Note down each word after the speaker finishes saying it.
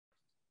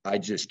I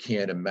just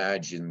can't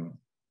imagine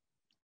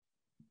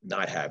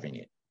not having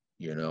it,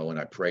 and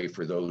I pray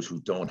for those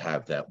who don't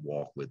have that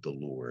walk with the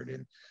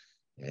Lord.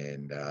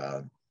 And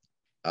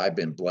I've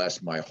been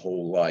blessed my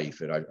whole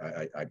life. And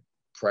I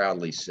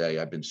proudly say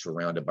I've been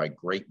surrounded by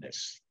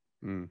greatness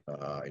and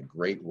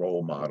great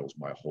role models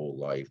my whole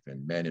life,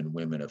 and men and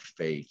women of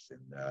faith.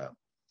 And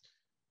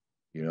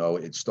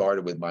it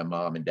started with my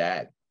mom and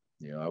dad.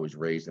 I was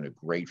raised in a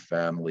great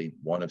family,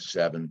 one of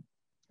seven.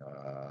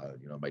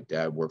 My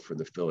dad worked for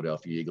the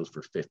Philadelphia Eagles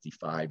for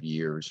 55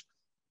 years.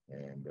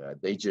 And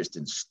they just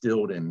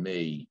instilled in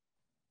me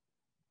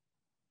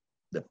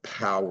the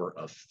power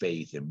of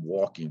faith and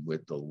walking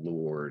with the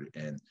Lord.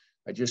 And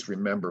I just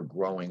remember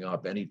growing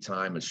up,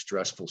 anytime a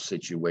stressful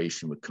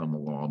situation would come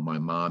along, my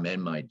mom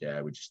and my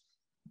dad would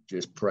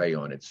just pray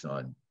on it,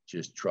 son.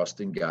 Just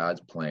trust in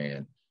God's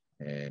plan,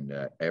 and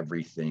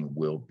everything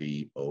will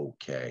be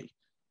okay.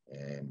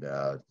 And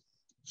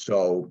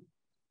so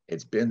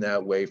it's been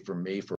that way for me for